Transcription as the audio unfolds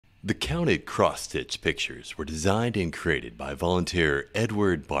The counted cross-stitch pictures were designed and created by volunteer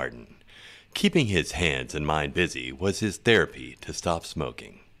Edward Barton. Keeping his hands and mind busy was his therapy to stop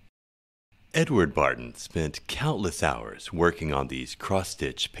smoking. Edward Barton spent countless hours working on these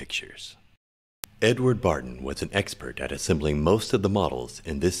cross-stitch pictures. Edward Barton was an expert at assembling most of the models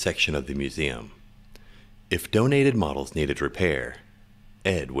in this section of the museum. If donated models needed repair,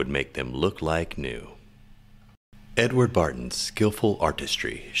 Ed would make them look like new. Edward Barton's skillful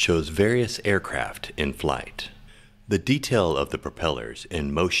artistry shows various aircraft in flight. The detail of the propellers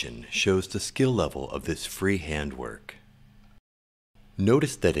in motion shows the skill level of this freehand work.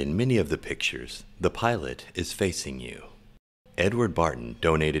 Notice that in many of the pictures, the pilot is facing you. Edward Barton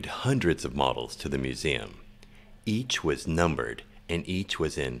donated hundreds of models to the museum. Each was numbered and each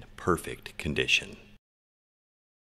was in perfect condition.